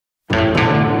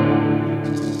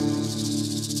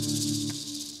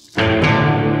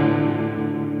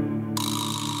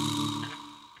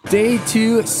Day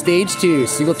 2, Stage 2,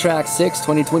 Singletrack 6,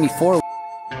 2024.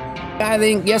 I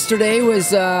think yesterday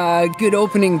was a good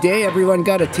opening day. Everyone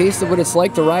got a taste of what it's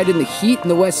like to ride in the heat in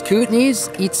the West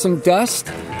Kootenays, eat some dust,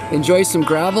 enjoy some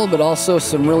gravel, but also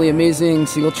some really amazing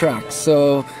single tracks.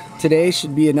 So today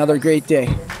should be another great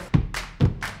day.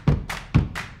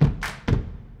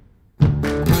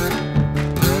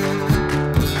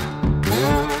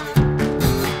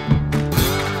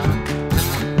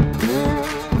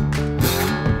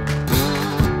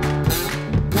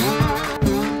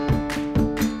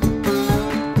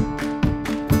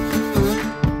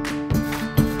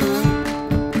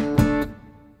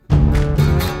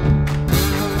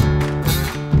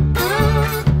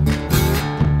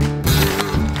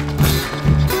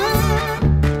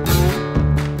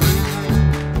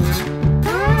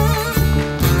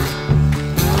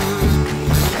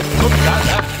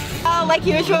 Like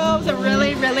usual, it was a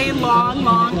really long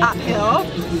uphill,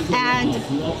 and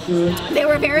they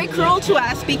were very cruel to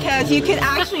us because you could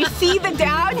actually see the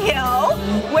downhill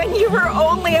when you were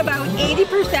only about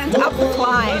 80% up the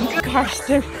climb. Gosh,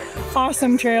 they're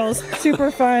awesome trails,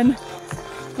 super fun.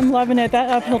 I'm loving it. That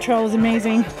uphill trail was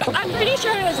amazing. I'm pretty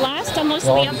sure I was last on most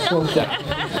of the uphill.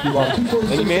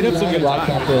 And you made up some good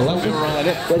time.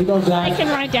 I can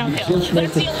ride downhill.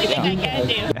 That's the only thing I can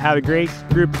do. Had a great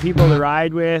group of people to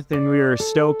ride with, and we were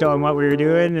stoked on what we were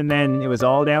doing, and then it was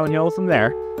all downhill from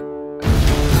there.